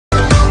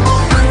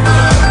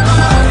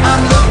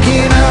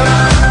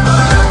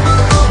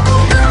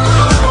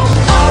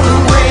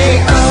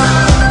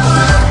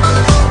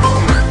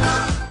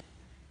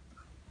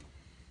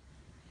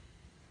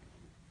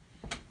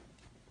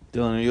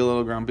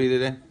grumpy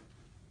today?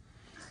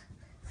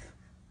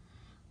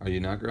 Are you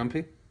not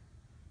grumpy?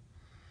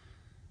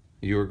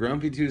 You were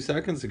grumpy 2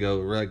 seconds ago.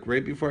 Like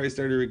right before I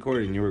started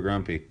recording, you were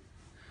grumpy.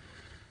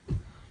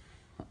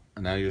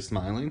 And now you're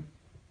smiling?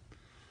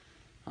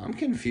 I'm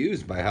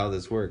confused by how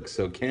this works.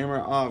 So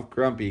camera off,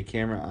 grumpy,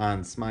 camera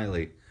on,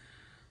 smiley.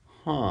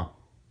 Huh.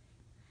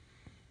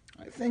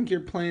 I think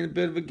you're playing a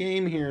bit of a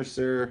game here,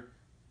 sir.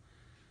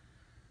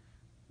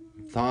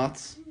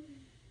 Thoughts?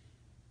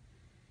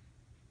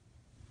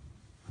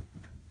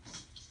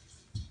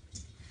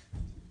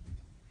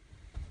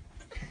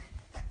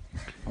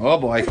 Oh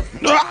boy.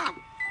 Ah!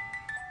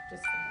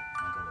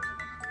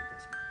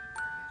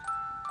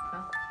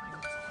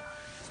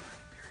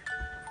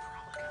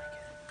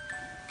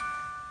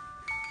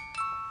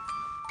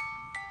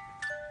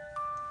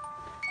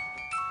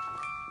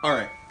 All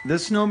right,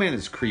 this snowman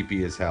is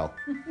creepy as hell.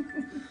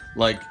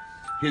 Like,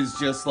 his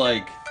just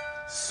like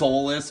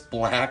soulless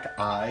black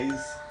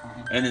eyes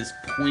and his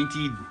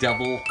pointy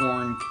devil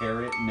horn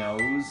carrot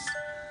nose.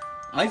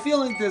 I feel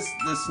like this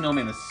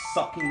snowman is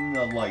sucking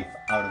the life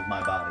out of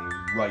my body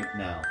right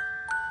now.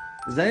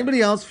 Does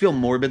anybody else feel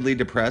morbidly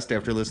depressed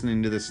after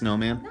listening to this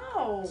snowman?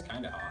 No. It's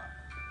kind of hot.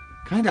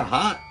 Kind of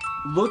hot.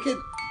 Look at.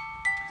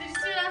 Did you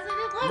see what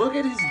else I did? Look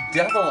at his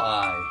devil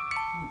eye.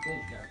 Oh, good.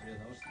 You got rid of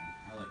those things.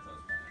 I like those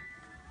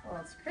better.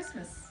 Well, it's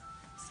Christmas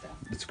stuff.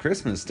 It's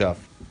Christmas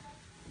stuff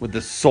with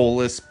the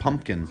soulless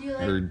pumpkin. Do you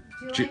like- or do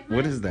you like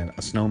what mine? is that?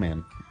 A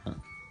snowman.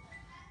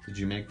 Did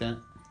you make that?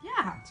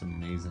 Yeah. It's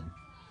amazing.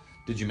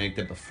 Did you make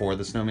that before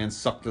the snowman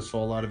sucked the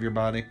soul out of your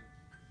body?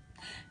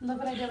 Look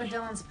what I did with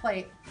Dylan's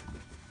plate.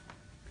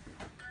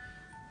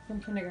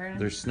 From kindergarten.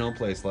 There's snow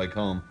place like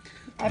home.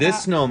 I This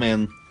bought-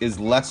 snowman is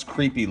less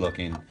creepy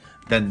looking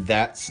than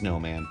that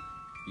snowman.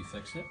 You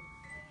fixed it?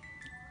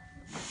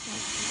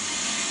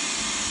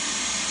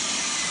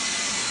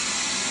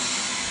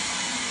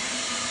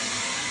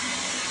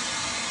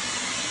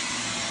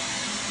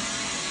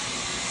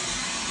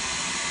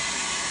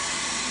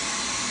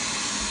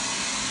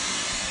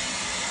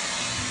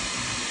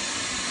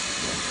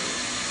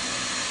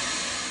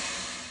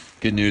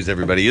 Good news,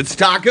 everybody. It's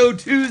Taco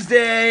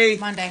Tuesday.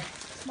 Monday.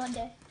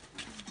 Monday.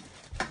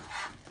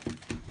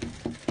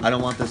 I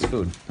don't want this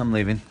food. I'm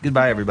leaving.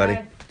 Goodbye, everybody.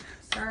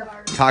 Sir.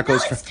 Tacos.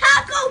 No, it's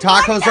Taco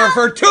Tacos Monday. are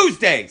for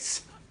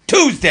Tuesdays.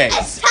 Tuesdays.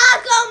 It's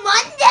Taco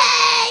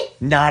Monday.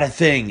 Not a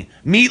thing.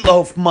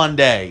 Meatloaf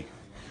Monday.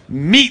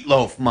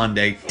 Meatloaf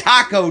Monday.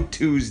 Taco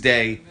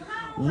Tuesday.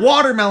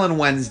 Watermelon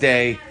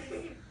Wednesday.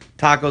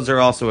 Tacos are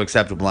also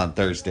acceptable on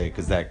Thursday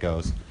because that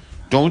goes.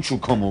 Don't you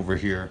come over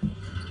here.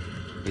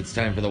 It's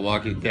time for The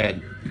Walking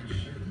Dead.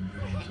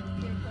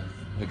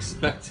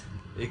 Expect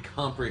a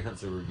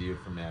comprehensive review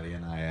from Maddie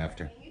and I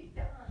after.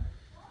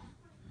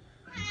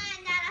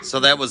 So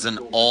that was an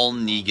all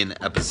Negan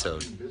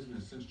episode.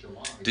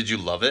 Did you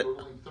love it?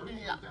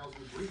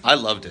 I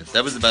loved it.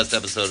 That was the best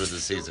episode of the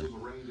season.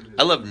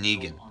 I love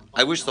Negan.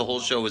 I wish the whole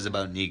show was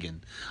about Negan.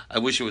 I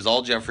wish it was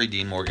all Jeffrey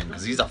Dean Morgan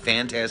because he's a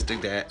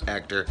fantastic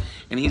actor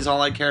and he's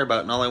all I care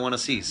about and all I want to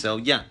see. So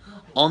yeah,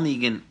 all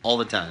Negan all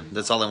the time.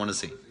 That's all I want to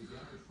see.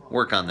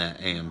 Work on that,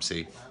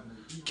 AMC.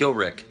 Kill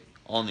Rick.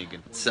 All Negan.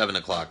 It's 7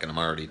 o'clock and I'm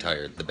already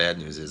tired. The bad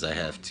news is I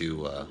have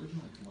to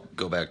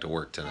go back to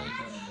work tonight.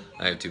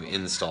 I have to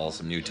install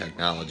some new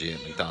technology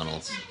at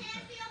McDonald's.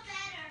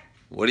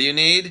 What do you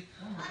need?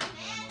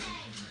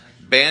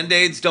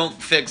 Bandaids don't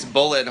fix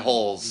bullet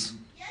holes.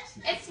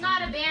 It's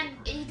not a band.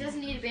 He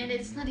doesn't need a band-aid.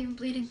 It's not even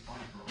bleeding.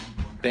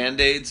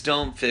 Bandaids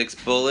don't fix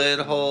bullet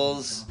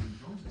holes.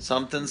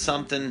 Something,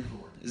 something.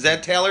 Is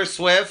that Taylor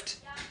Swift?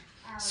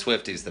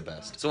 Swifty's the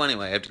best. So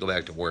anyway, I have to go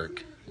back to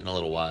work in a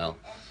little while.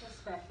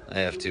 I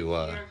have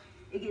to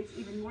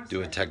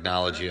do a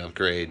technology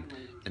upgrade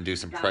and do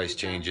some price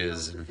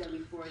changes. And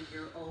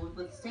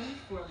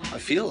I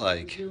feel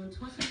like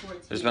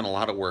there's been a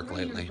lot of work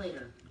lately.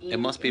 It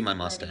must be my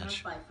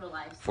mustache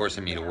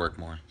forcing me to work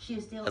more.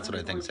 That's what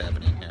I think is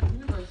happening here.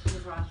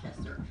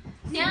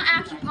 Nail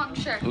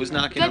acupuncture. Who's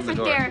knocking Good on the for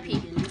door?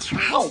 therapy.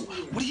 Ow!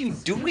 What are you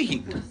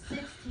doing? What the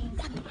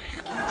heck?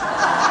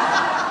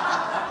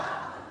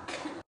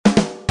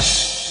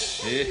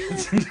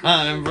 It's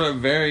time for a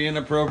very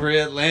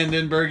inappropriate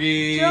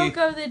Landenbergy. Joke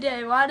of the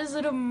day. Why does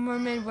Little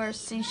Mermaid wear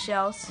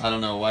seashells? I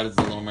don't know. Why does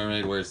the Little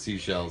Mermaid wear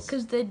seashells?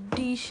 Because the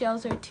D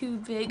shells are too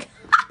big.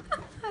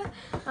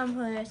 I'm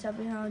putting myself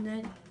behind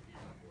it.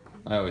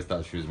 I always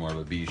thought she was more of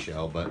a bee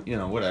shell, but you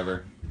know,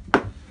 whatever.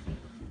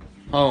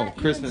 Oh,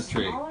 Christmas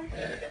tree. Smaller?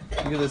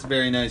 Look at this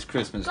very nice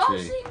Christmas Go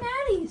tree. see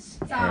Maddie's.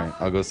 Alright,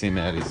 I'll go see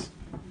Maddie's.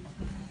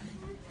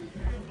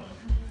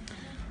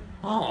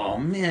 Oh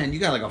man, you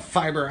got like a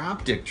fiber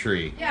optic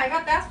tree. Yeah, I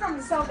got that from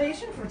the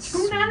Salvation for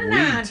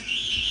 $2.99.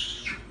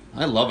 Sweet.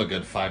 I love a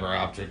good fiber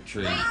optic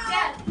tree.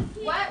 Dad,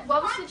 what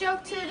was the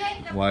joke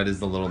today? Why does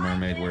the Little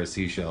Mermaid wear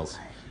seashells?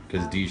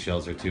 Because D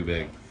shells are too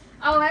big.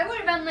 Oh, I would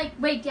have been like,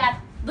 wait, Dad,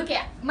 look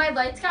at my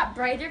lights got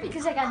brighter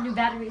because I got new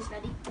batteries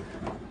ready.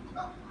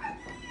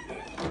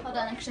 Hold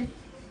on, actually.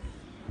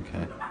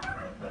 Okay.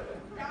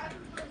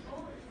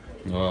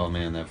 Oh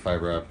man, that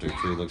fiber optic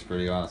tree looks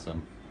pretty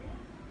awesome.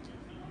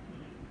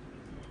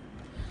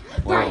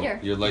 brighter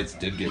your lights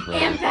did get and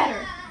brighter.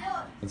 better.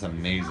 That's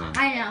amazing.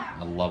 I know.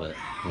 I love it.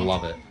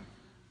 Love it.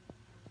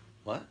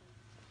 What?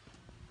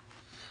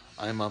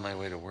 I'm on my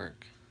way to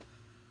work.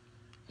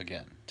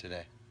 Again,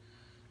 today.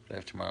 I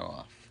have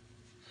tomorrow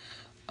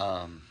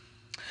off.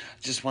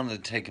 Just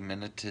wanted to take a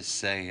minute to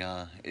say,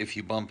 if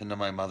you bump into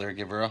my mother,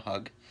 give her a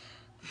hug.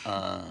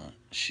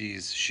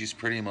 She's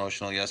pretty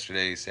emotional.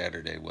 Yesterday,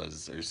 Sunday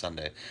was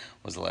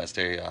the last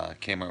day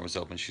Kmart was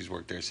open. She's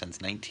worked there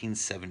since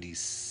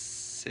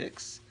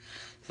 1976.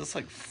 So that's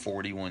like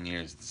 41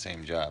 years at the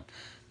same job.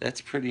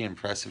 That's pretty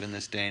impressive in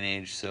this day and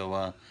age.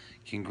 So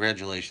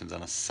congratulations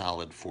on a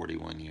solid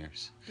 41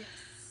 years. Yes.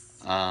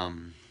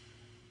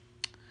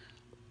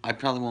 I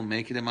probably won't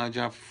make it in my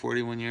job for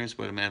 41 years,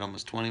 but I'm at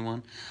almost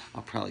 21.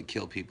 I'll probably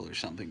kill people or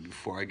something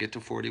before I get to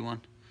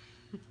 41.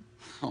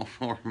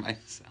 Or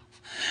myself.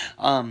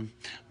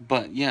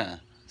 But yeah,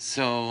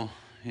 so,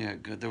 yeah,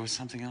 good. There was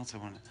something else I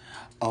wanted.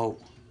 Oh,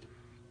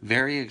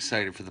 very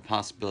excited for the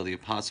possibility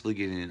of possibly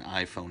getting an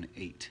iPhone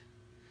 8.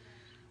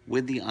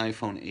 With the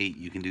iPhone 8,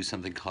 you can do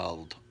something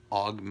called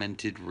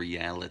augmented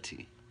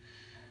reality.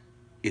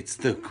 It's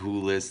the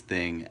coolest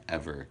thing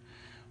ever,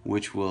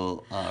 which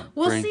will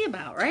We'll bring... see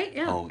about, right?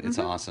 Yeah. Oh, it's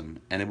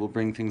awesome. And it will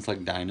bring things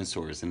like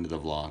dinosaurs into the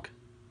vlog.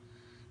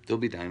 There'll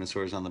be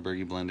dinosaurs on the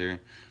Burgie Blender,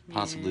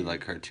 possibly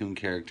like cartoon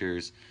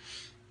characters,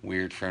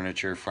 weird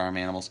furniture, farm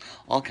animals,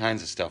 all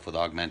kinds of stuff with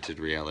augmented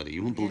reality.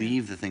 You won't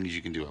believe the things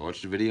you can do. I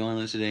watched a video on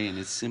it today, and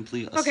it's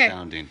simply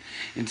astounding.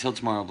 Until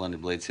tomorrow,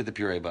 Blended Blades, hit the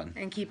puree button.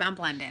 And keep on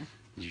blending.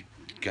 You're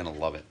gonna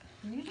love it.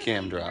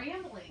 Cam drop.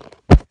 Rambling.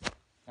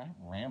 Not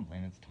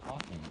rambling, it's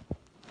talking.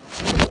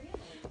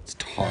 It's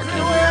talking.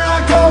 Where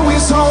I go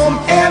is home,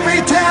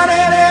 every town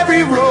and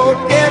every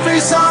road, every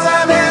song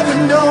I've ever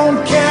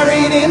known,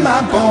 carried in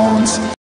my bones.